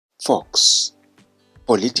Folks,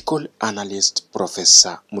 political analyst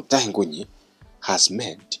Professor Mutahi Ngunyi has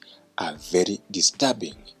made a very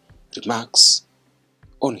disturbing remarks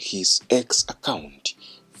on his X account,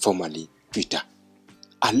 formerly Twitter.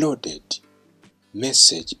 A loaded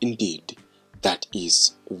message indeed that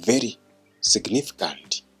is very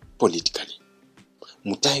significant politically.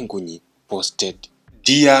 Mutahi Ngunyi posted,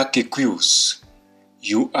 "Dear Kikuyus,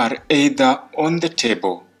 you are either on the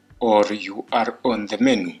table or you are on the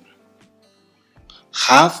menu.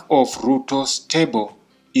 Half of Ruto's table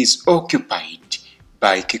is occupied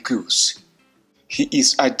by Kikuyus. He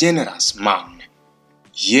is a generous man,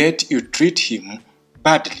 yet you treat him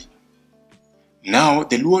badly. Now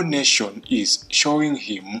the Luo nation is showing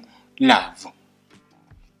him love.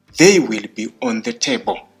 They will be on the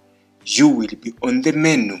table. You will be on the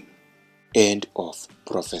menu." End of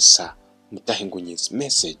Professor Mutahi Ngunyi's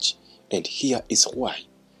message, and here is why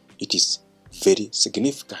it is very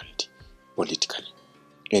significant politically.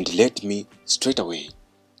 And let me straight away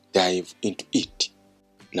dive into it.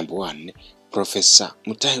 Number one, Professor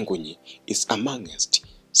Mutahi Ngunyi is amongst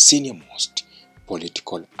senior-most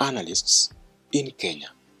political analysts in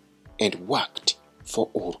Kenya and worked for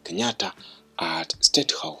Uhuru Kenyatta at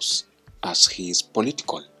State House as his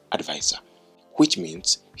political advisor, which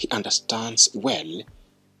means he understands well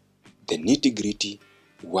the nitty-gritty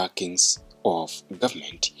workings of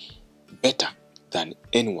government better than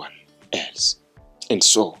anyone else. And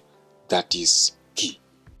so, that is key.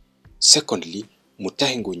 Secondly,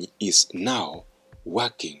 Mutahi Ngunyi is now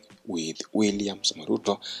working with William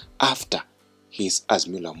Ruto after his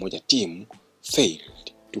Azimio la Umoja team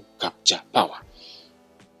failed to capture power.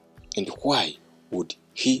 And why would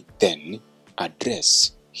he then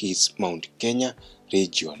address his Mount Kenya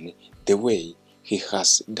region the way he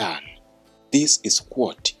has done? This is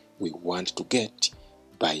what we want to get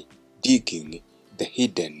by digging the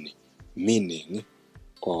hidden meaning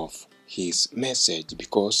of his message,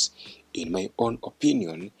 because in my own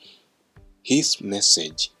opinion, his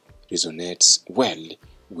message resonates well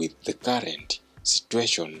with the current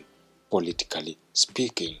situation politically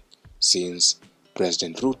speaking, since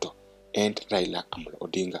President Ruto and Raila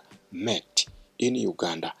Odinga met in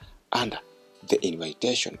Uganda under the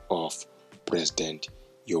invitation of President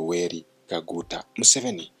Yoweri Kaguta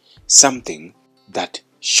Museveni, something that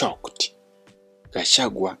shocked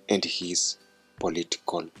Gachagua and his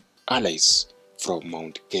political allies from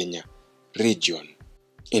Mount Kenya region.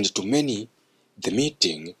 And to many, the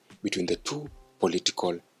meeting between the two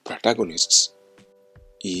political protagonists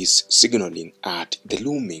is signaling at the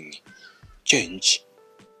looming change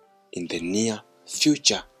in the near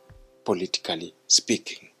future politically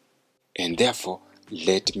speaking. And therefore,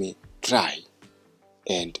 let me try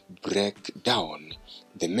and break down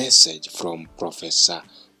the message from Professor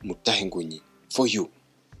Mutahi Ngunyi for you.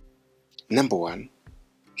 Number one,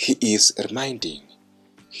 he is reminding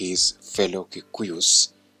his fellow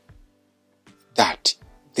Kikuyus that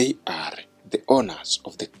they are the owners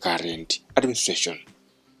of the current administration.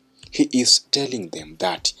 He is telling them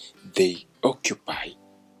that they occupy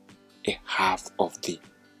a half of the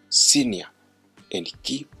senior and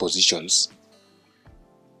key positions,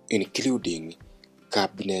 including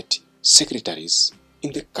cabinet secretaries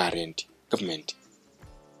in the current government.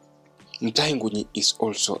 Mutahi Ngunyi is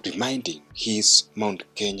also reminding his Mount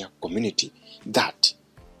Kenya community that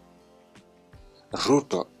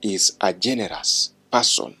Ruto is a generous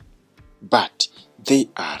person, but they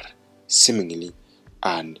are seemingly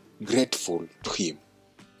ungrateful to him.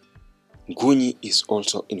 Ngunyi is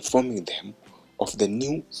also informing them of the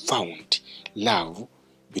newfound love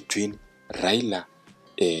between Raila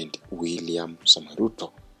and William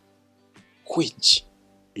Ruto, which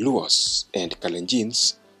Luos and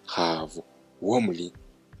Kalenjins have warmly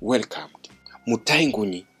welcomed. Mutahi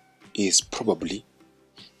Ngunyi is probably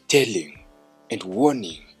telling and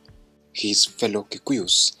warning his fellow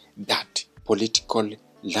Kikuyus that political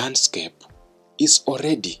landscape is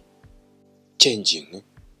already changing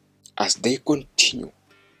as they continue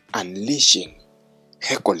unleashing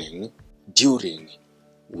heckling during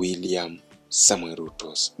William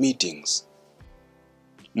Ruto's meetings.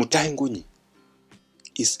 Mutahi Ngunyi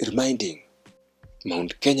is reminding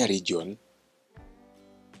Mount Kenya region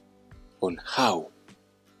on how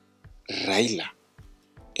Raila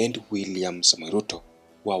and William Ruto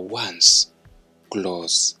were once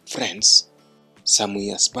close friends some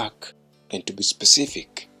years back, and to be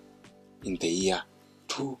specific, in the year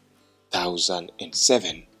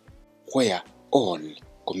 2007, where all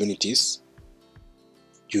communities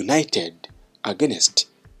united against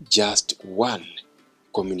just one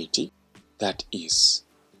community, that is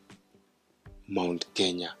Mount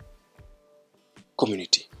Kenya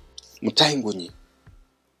community. Mutahi Ngunyi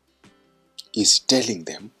is telling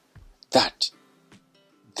them that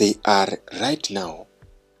they are right now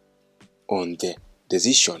on the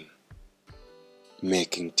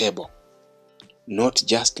decision-making table, not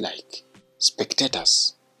just like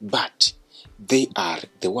spectators, but they are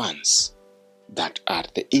the ones that are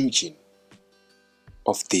the engine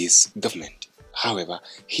of this government. However,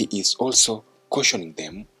 he is also cautioning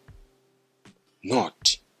them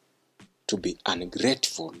not to be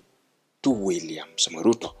ungrateful to William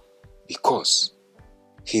Ruto, because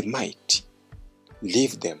he might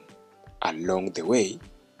leave them along the way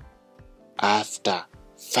after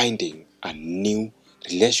finding a new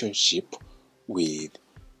relationship with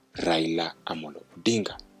Raila Amolo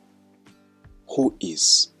Odinga, who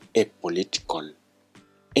is a political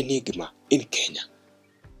enigma in Kenya.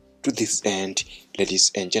 To this end,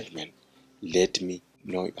 ladies and gentlemen, let me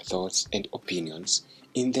know your thoughts and opinions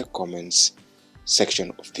in the comments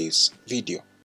section of this video.